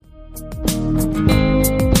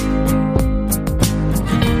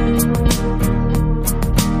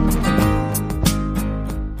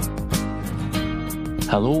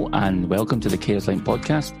Hello and welcome to the Carers Link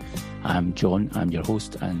podcast. I'm John, I'm your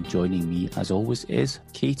host, and joining me as always is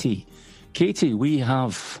Katie. Katie, we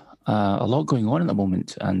have a lot going on at the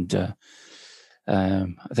moment, and I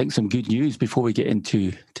think some good news before we get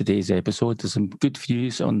into today's episode. There's some good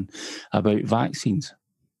news about vaccines.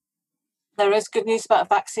 There is good news about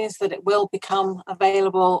vaccines, that it will become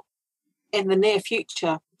available in the near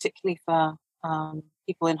future, particularly for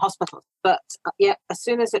people in hospitals. But as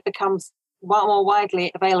soon as it becomes more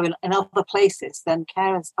widely available in other places, then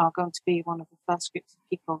carers are going to be one of the first groups of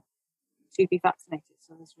people to be vaccinated.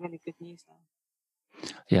 So there's really good news there.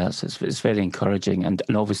 Yes, it's very encouraging. And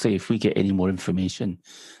obviously, if we get any more information,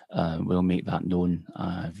 we'll make that known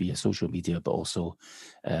via social media, but also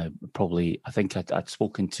probably, I think I'd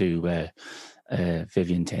spoken to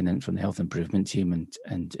Vivian Tennant from the Health Improvement Team,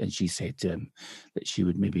 and she said that she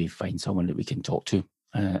would maybe find someone that we can talk to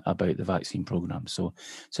about the vaccine programme. So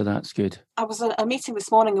that's good. I was at a meeting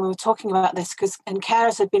this morning and we were talking about this and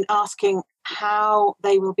carers had been asking how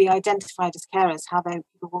they will be identified as carers, how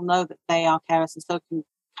people will know that they are carers and so can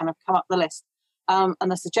kind of come up the list. And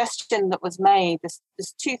the suggestion that was made, there's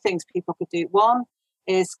two things people could do. One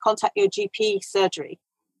is contact your GP surgery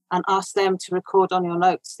and ask them to record on your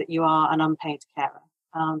notes that you are an unpaid carer.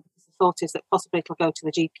 Because the thought is that possibly it'll go to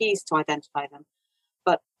the GPs to identify them.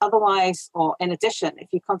 But otherwise, or in addition, if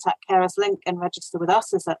you contact Carers Link and register with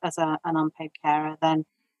us as an unpaid carer, then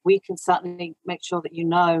we can certainly make sure that you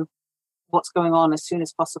know what's going on as soon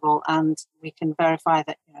as possible, and we can verify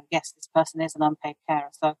that, yes, this person is an unpaid carer.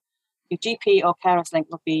 So your GP or Carers Link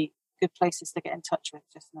will be good places to get in touch with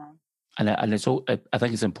just now. And it's all, I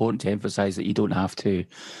think it's important to emphasise that you don't have to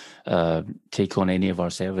take on any of our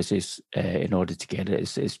services in order to get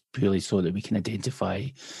it. It's purely so that we can identify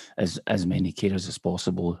as many carers as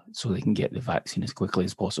possible, so they can get the vaccine as quickly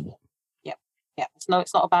as possible. Yeah. It's not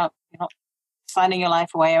about signing your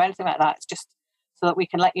life away or anything like that. It's just so that we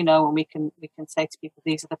can let you know, and we can say to people,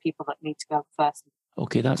 these are the people that need to go first.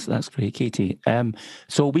 Okay, that's great, Katie.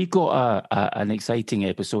 So we've got an exciting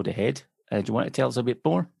episode ahead. Do you want to tell us a bit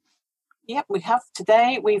more? Yep, we have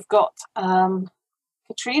today. We've got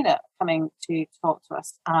Katrina coming to talk to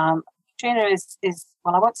us. Katrina is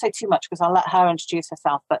well, I won't say too much because I'll let her introduce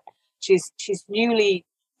herself, but she's fairly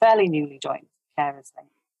newly joined Carers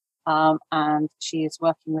Link, and she is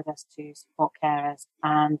working with us to support carers.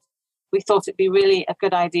 And we thought it'd be really a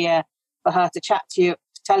good idea for her to chat to you,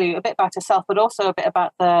 to tell you a bit about herself, but also a bit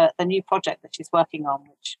about the new project that she's working on,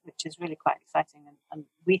 which is really quite exciting, and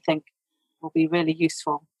we think will be really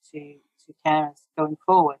useful to carers going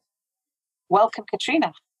forward. Welcome,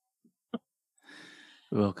 Katrina.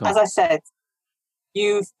 Welcome. As I said,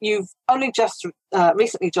 you've only just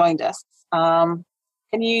recently joined us. Can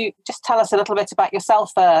you just tell us a little bit about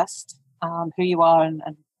yourself first, who you are and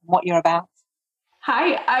what you're about?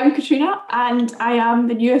 Hi, I'm Katrina, and I am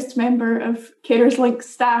the newest member of Carers Link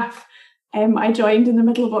staff. I joined in the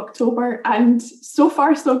middle of October, and so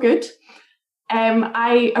far so good.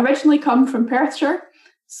 I originally come from Perthshire,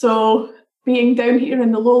 so being down here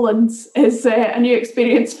in the Lowlands is a new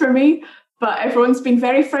experience for me, but everyone's been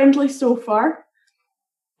very friendly so far.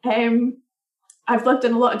 I've lived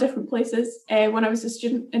in a lot of different places when I was a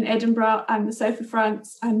student in Edinburgh and the south of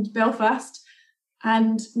France and Belfast,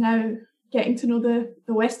 and now getting to know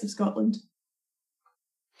the west of Scotland.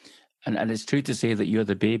 And it's true to say that you're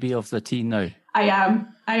the baby of the team now. I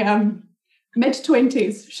am.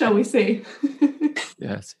 Mid-20s, shall we say.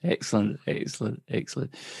 Yes, excellent.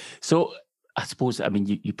 So I suppose,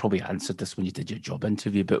 you probably answered this when you did your job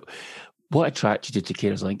interview, but what attracted you to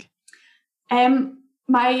Carers Link?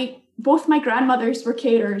 Both my grandmothers were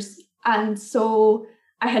carers, and so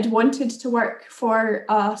I had wanted to work for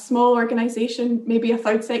a small organisation, maybe a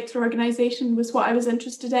third sector organisation was what I was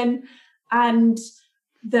interested in, and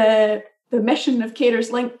the mission of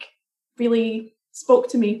Carers Link really spoke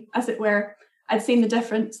to me, as it were. I'd seen the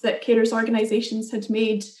difference that carers organisations had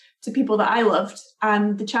made to people that I loved,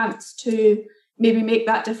 and the chance to maybe make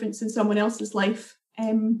that difference in someone else's life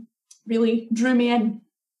really drew me in.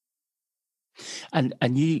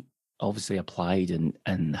 And you obviously applied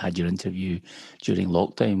and had your interview during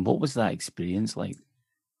lockdown. What was that experience like?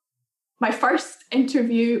 My first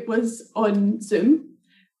interview was on Zoom,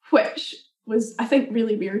 which was, I think,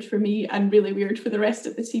 really weird for me and really weird for the rest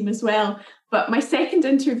of the team as well. But my second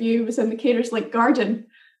interview was in the Carers Link garden,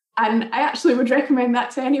 and I actually would recommend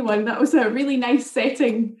that to anyone. That was a really nice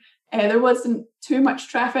setting. There wasn't too much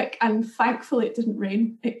traffic, and thankfully it didn't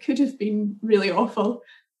rain. It could have been really awful.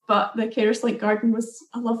 but the Carers Link Garden was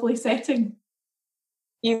a lovely setting.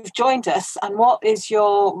 You've joined us, and what is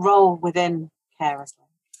your role within Carers Link?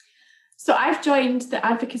 So I've joined the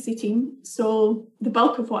advocacy team. So the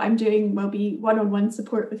bulk of what I'm doing will be one-on-one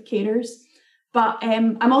support with carers. But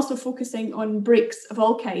I'm also focusing on breaks of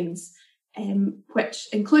all kinds, which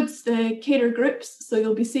includes the carer groups. So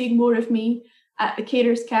you'll be seeing more of me at the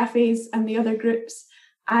carers cafes and the other groups.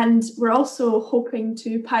 And we're also hoping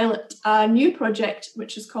to pilot a new project,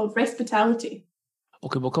 which is called Respitality.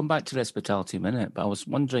 Okay, we'll come back to Respitality in a minute, but I was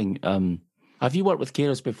wondering, have you worked with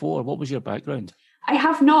carers before? What was your background? I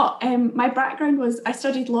have not. My background was I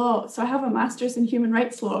studied law, so I have a master's in human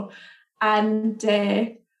rights law, and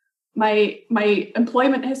my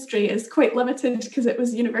employment history is quite limited because it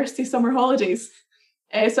was university summer holidays.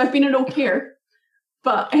 So I've been an au pair,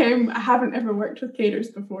 but I haven't ever worked with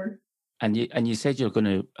carers before. And you said you're going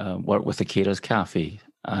to work with the Carers Cafe,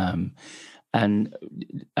 and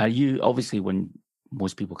are you, obviously when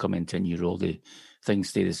most people come into a new role, things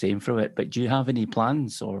stay the same from it, but do you have any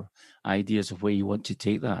plans or ideas of where you want to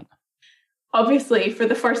take that? Obviously, for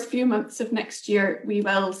the first few months of next year, we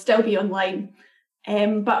will still be online.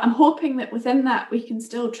 But I'm hoping that within that, we can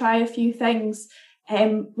still try a few things.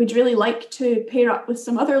 We'd really like to pair up with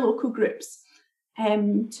some other local groups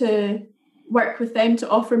to work with them to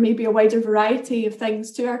offer maybe a wider variety of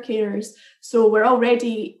things to our carers. So we're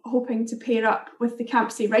already hoping to pair up with the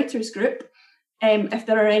Campsie Writers Group, if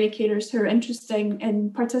there are any carers who are interested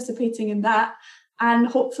in participating in that. And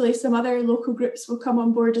hopefully some other local groups will come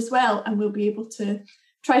on board as well, and we'll be able to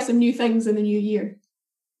try some new things in the new year.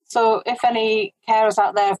 So if any carers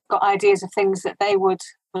out there have got ideas of things that they would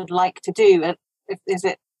like to do,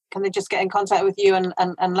 can they just get in contact with you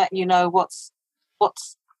and let you know what's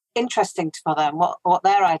interesting for them, what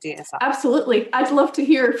their ideas are? Absolutely. I'd love to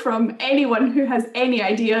hear from anyone who has any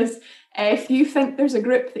ideas. If you think there's a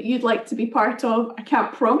group that you'd like to be part of, I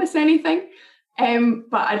can't promise anything,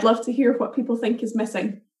 but I'd love to hear what people think is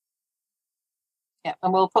missing. Yeah,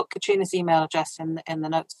 and we'll put Katrina's email address in the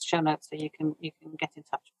notes, show notes, so you can get in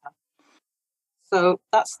touch with her. So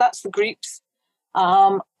that's the groups.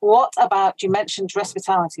 What about, you mentioned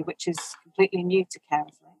Respitality, which is completely new to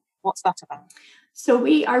Carers Link. What's that about? So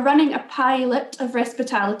we are running a pilot of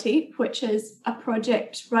Respitality, which is a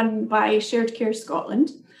project run by Shared Care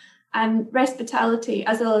Scotland. And Respitality,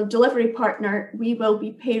 as a delivery partner, we will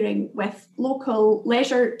be pairing with local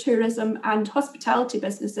leisure, tourism and hospitality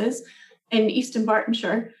businesses in Eastern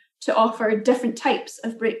Bartonshire to offer different types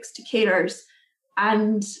of breaks to carers.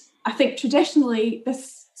 And I think traditionally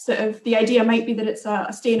this the idea might be that it's a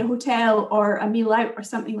stay in a hotel or a meal out or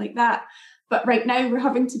something like that. But right now we're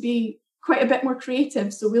having to be quite a bit more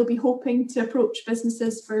creative. So we'll be hoping to approach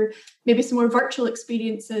businesses for maybe some more virtual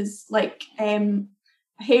experiences, like a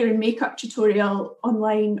hair and makeup tutorial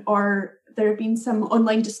online, or there have been some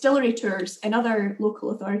online distillery tours in other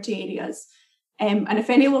local authority areas. And if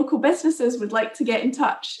any local businesses would like to get in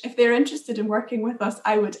touch, if they're interested in working with us,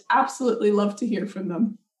 I would absolutely love to hear from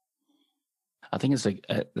them. I think it's like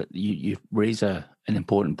you raise an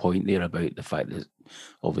important point there about the fact that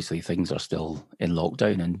obviously things are still in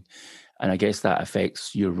lockdown, and I guess that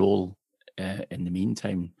affects your role in the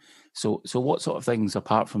meantime. So what sort of things,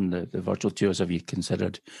 apart from the virtual tours, have you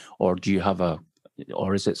considered, or do you have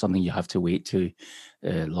or is it something you have to wait till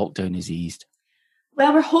lockdown is eased?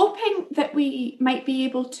 Well, we're hoping that we might be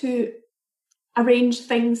able to arrange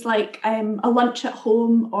things like a lunch at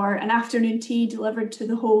home or an afternoon tea delivered to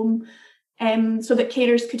the home, so that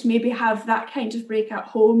carers could maybe have that kind of break at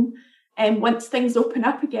home. Once things open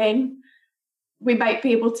up again, we might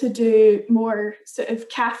be able to do more sort of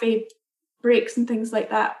cafe breaks and things like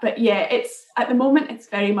that. But yeah, it's at the moment it's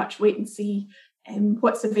very much wait and see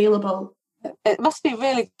what's available. It must be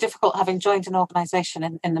really difficult having joined an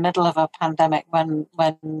organisation in the middle of a pandemic when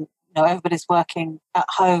everybody's working at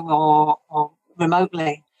home or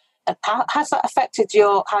remotely. And how has that affected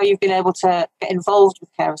how you've been able to get involved with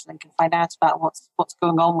Carers Link and find out about what's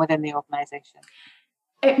going on within the organisation?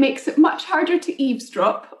 It makes it much harder to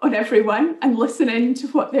eavesdrop on everyone and listen in to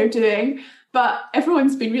what they're doing. But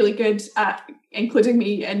everyone's been really good at including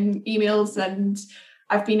me in emails, and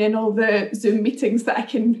I've been in all the Zoom meetings that I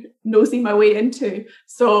can nosy my way into.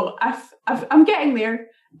 So I'm getting there.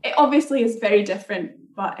 It obviously is very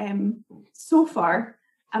different, but so far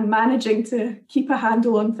I'm managing to keep a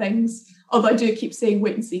handle on things. Although I do keep saying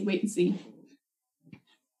wait and see, wait and see. I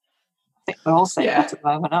think we're all saying that at the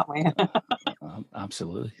moment, aren't we?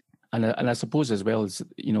 Absolutely. And I suppose as well as,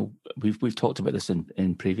 we've talked about this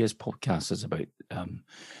in previous podcasts, is about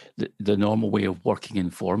the normal way of working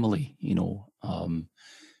informally,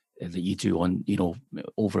 that you do on,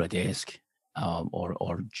 over a desk.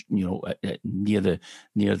 or near the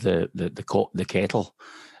kettle,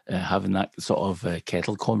 having that sort of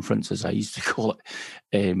kettle conference, as I used to call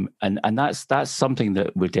it, and that's something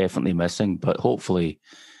that we're definitely missing. But hopefully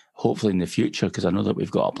in the future, because I know that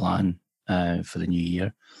we've got a plan for the new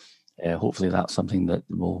year. Hopefully that's something that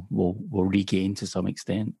we'll regain to some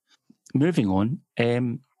extent. Moving on,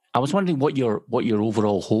 I was wondering what your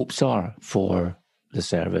overall hopes are for the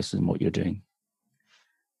service and what you're doing.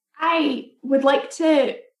 I would like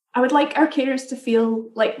our carers to feel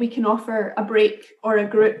like we can offer a break or a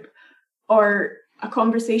group or a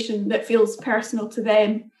conversation that feels personal to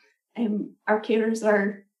them. Our carers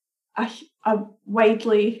are a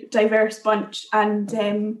widely diverse bunch,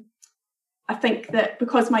 and I think that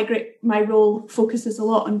because my role focuses a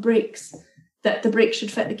lot on breaks, that the break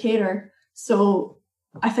should fit the carer. So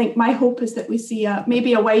I think my hope is that we see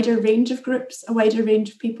maybe a wider range of groups, a wider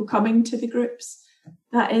range of people coming to the groups.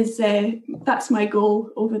 That's my goal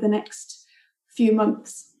over the next few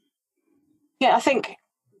months. Yeah, I think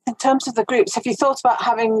in terms of the groups, have you thought about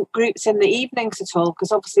having groups in the evenings at all?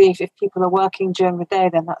 Because obviously if people are working during the day,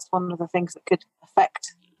 then that's one of the things that could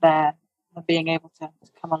affect their being able to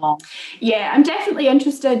come along. Yeah, I'm definitely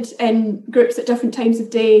interested in groups at different times of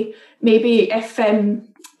day. Maybe if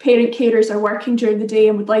parent carers are working during the day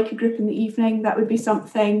and would like a group in the evening, that would be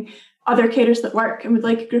something. Other carers that work and would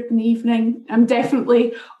like a group in the evening. I'm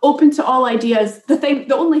definitely open to all ideas. The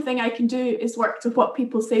only thing I can do is work to what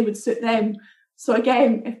people say would suit them. So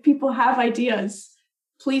again, if people have ideas,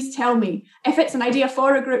 please tell me. If it's an idea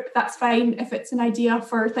for a group, that's fine. If it's an idea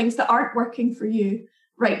for things that aren't working for you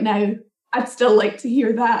right now, I'd still like to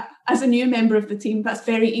hear that. As a new member of the team, that's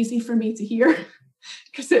very easy for me to hear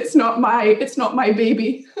because it's not my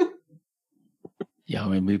baby. Yeah, I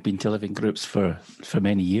mean, we've been to living groups for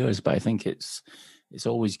many years, but I think it's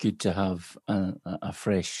always good to have a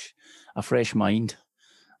fresh mind,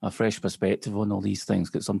 a fresh perspective on all these things,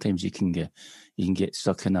 because sometimes you can get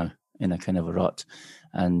stuck in a kind of a rut.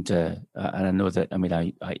 And I know that, I mean,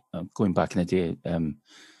 I going back in the day,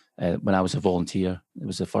 when I was a volunteer, it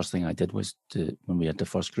was the first thing I did was when we had the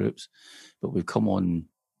first groups. But we've come on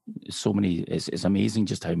so many. It's amazing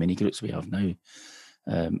just how many groups we have now,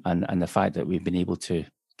 and the fact that we've been able to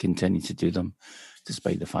continue to do them,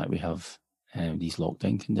 despite the fact we have these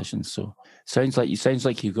lockdown conditions. So sounds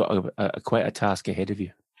like you've got quite a task ahead of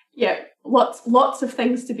you. Yeah, lots of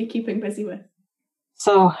things to be keeping busy with.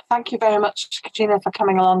 So thank you very much, Katrina, for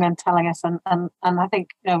coming along and telling us, and I think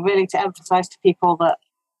really to emphasise to people that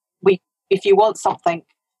if you want something,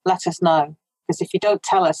 let us know, because if you don't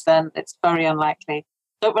tell us, then it's very unlikely.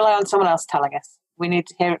 Don't rely on someone else telling us. We need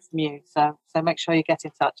to hear it from you. So make sure you get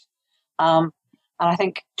in touch. And I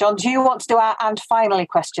think, John, do you want to do our and finally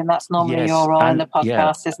question? That's normally your role in the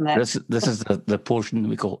podcast, isn't it? This is the portion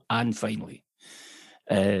we call and finally.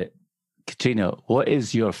 Katrina, what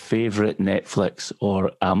is your favourite Netflix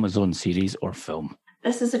or Amazon series or film?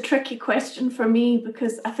 This is a tricky question for me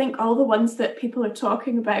because I think all the ones that people are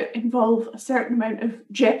talking about involve a certain amount of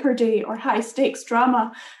jeopardy or high stakes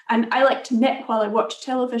drama. And I like to knit while I watch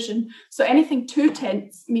television. So anything too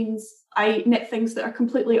tense means I knit things that are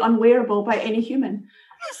completely unwearable by any human.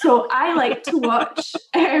 So I like to watch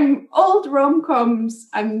old rom-coms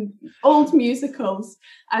and old musicals.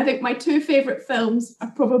 I think my two favourite films are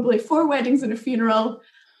probably 4 Weddings and a Funeral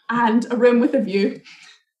and A Room with a View.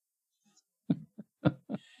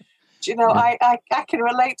 Do you know, I can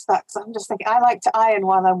relate to that because I'm just thinking I like to iron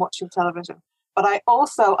while I'm watching television. But I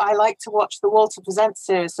like to watch the Walter Presents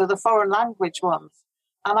series, so the foreign language ones.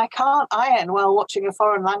 And I can't iron while watching a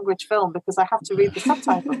foreign language film because I have to read the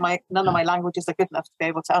subtitles. None of my languages are good enough to be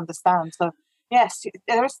able to understand. So yes,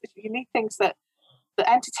 you need things that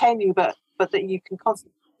entertain you, but that you can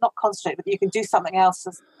not concentrate, but you can do something else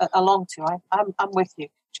along to. I'm with you,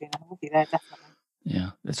 Katrina. I'm with you there, definitely.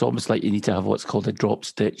 Yeah, it's almost like you need to have what's called a drop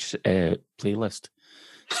stitch playlist.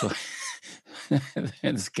 So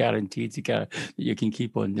it's guaranteed that you can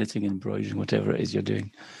keep on knitting and embroidering whatever it is you're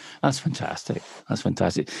doing. That's fantastic.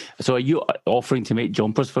 So are you offering to make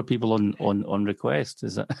jumpers for people on request?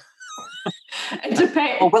 Is it? It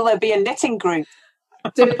depends. Or will there be a knitting group?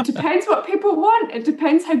 Depends what people want. It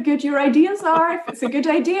depends how good your ideas are. If it's a good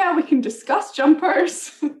idea, we can discuss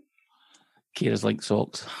jumpers. Kira's like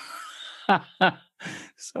socks.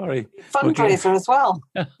 Sorry. Fundraiser as well.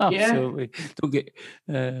 Absolutely. Don't get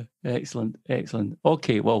excellent.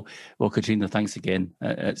 Okay, well, Katrina, thanks again.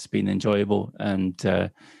 It's been enjoyable, and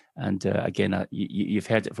And again, you've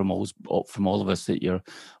heard it from all of us that you're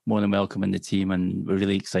more than welcome in the team, and we're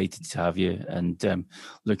really excited to have you, and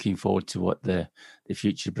looking forward to what the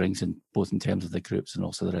future brings, in both in terms of the groups and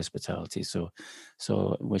also the hospitality. So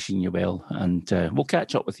wishing you well, and we'll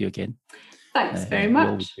catch up with you again. Thanks very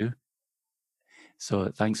much.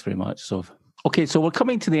 So thanks very much. So. Okay, so we're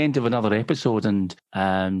coming to the end of another episode, and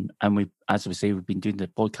we, as we say, we've been doing the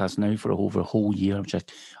podcast now for over a whole year. Which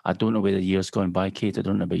I don't know where the year's gone by, Kate. I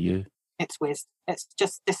don't know about you. It's whizzed. It's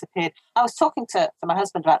just disappeared. I was talking to my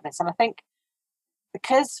husband about this, and I think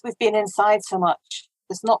because we've been inside so much,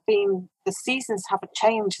 the seasons haven't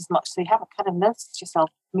changed as much, so you haven't kind of noticed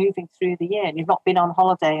yourself moving through the year, and you've not been on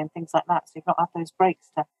holiday and things like that, so you've not had those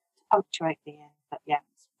breaks to punctuate the year. But yeah,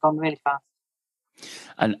 it's gone really fast.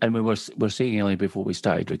 And we were saying earlier before we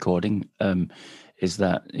started recording, is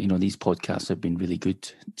that these podcasts have been really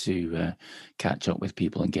good to catch up with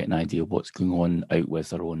people and get an idea of what's going on out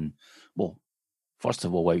with our own. Well, first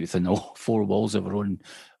of all, out within the four walls of our own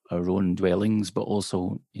dwellings, but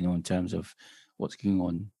also in terms of what's going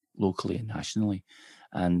on locally and nationally.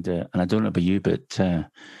 And I don't know about you, but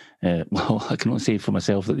well, I can only say for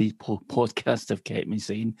myself that these podcasts have kept me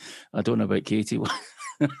sane. I don't know about Katie.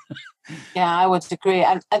 Yeah, I would agree.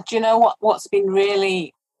 And do you know what's been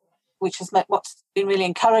really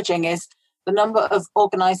encouraging is the number of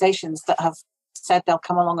organisations that have said they'll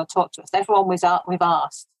come along and talk to us. Everyone we've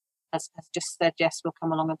asked has just said, yes, we'll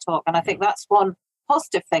come along and talk. And I think that's one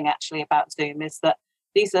positive thing actually about Zoom, is that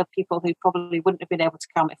these are people who probably wouldn't have been able to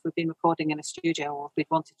come if we'd been recording in a studio or if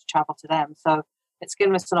we'd wanted to travel to them. So it's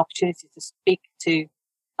given us an opportunity to speak to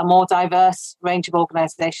a more diverse range of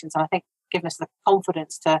organisations, and I think given us the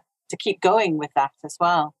confidence to keep going with that as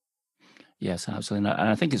well. Yes, absolutely. And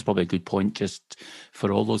I think it's probably a good point just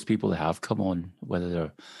for all those people that have come on,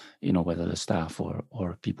 whether they're staff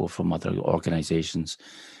or people from other organisations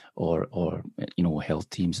or health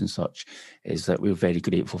teams and such, is that we're very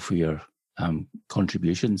grateful for your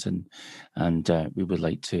contributions, and we would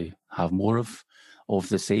like to have more of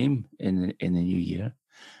the same in the new year.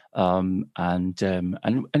 And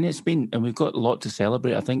it's been, and we've got a lot to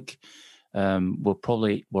celebrate. I think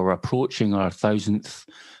we're approaching our 1,000th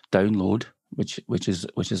download, which is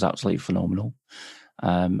absolutely phenomenal.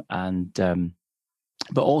 But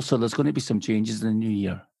also there's going to be some changes in the new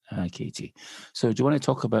year, Katie. So do you want to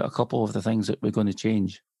talk about a couple of the things that we're going to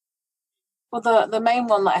change? Well, the main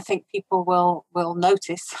one that I think people will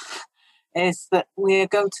notice is that we're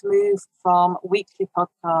going to move from weekly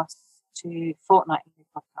podcasts to fortnightly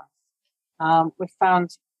podcasts. We've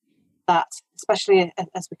found that, especially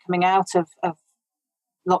as we're coming out of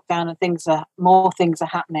lockdown and more things are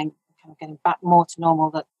happening, kind of getting back more to normal,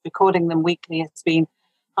 that recording them weekly has been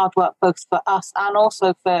hard work both for us and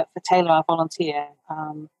also for Taylor, our volunteer.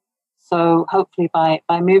 So hopefully by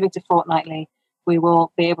moving to fortnightly, we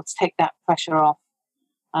will be able to take that pressure off.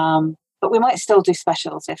 But we might still do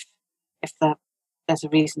specials if there's a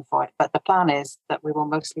reason for it. But the plan is that we will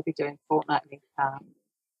mostly be doing fortnightly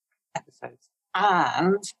episodes.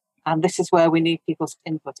 And this is where we need people's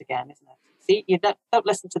input again, isn't it? See, you don't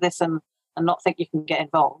listen to this and not think you can get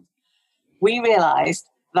involved. We realised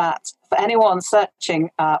that for anyone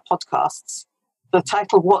searching podcasts, the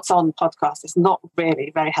title "What's on Podcast" is not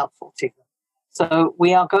really very helpful to them. So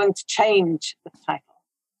we are going to change the title.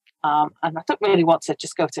 And I don't really want to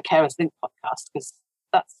just go to Carers Link Podcast, because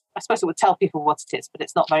I suppose it would tell people what it is, but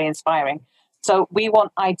it's not very inspiring. So we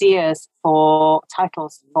want ideas for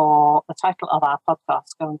titles for the title of our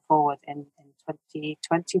podcast going forward in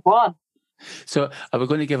 2021. So are we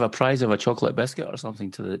going to give a prize of a chocolate biscuit or something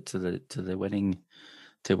to the winning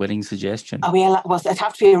suggestion? Are we allowed? Well, it'd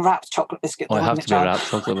have to be a wrapped chocolate biscuit. Oh, it'd have to be a wrapped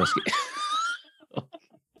chocolate biscuit.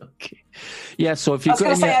 Okay. Yeah. So if you, I was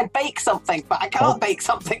going to say I'd bake something, but I can't bake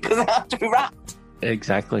something because it has to be wrapped.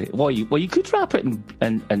 Exactly. Well, you could wrap it in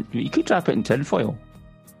you could wrap it in tinfoil.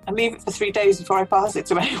 And leave it for 3 days before I pass it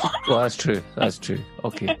to anyone. Well, that's true.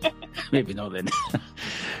 Okay. Maybe not then.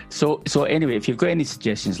 So anyway, if you've got any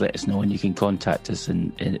suggestions, let us know, and you can contact us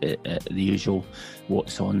in the usual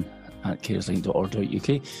what's on at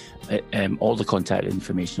careslink.org.uk. All the contact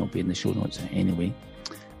information will be in the show notes anyway.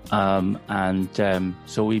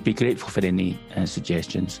 So we'd be grateful for any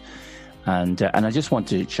suggestions. And I just want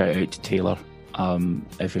to shout out to Taylor,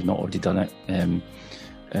 if you've not already done it.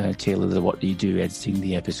 Taylor, the work that you do editing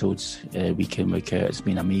the episodes week in, week out, it's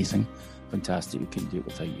been amazing, fantastic. We couldn't do it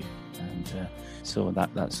without you, and so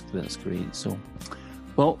that's great. So,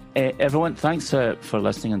 well, everyone, thanks for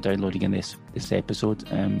listening and downloading in this episode.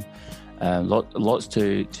 Lots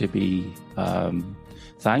to be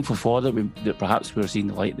thankful for, that perhaps we're seeing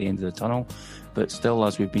the light at the end of the tunnel, but still,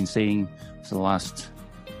 as we've been saying for the last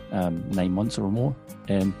 9 months or more.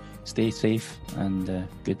 Stay safe and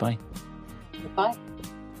goodbye. Goodbye.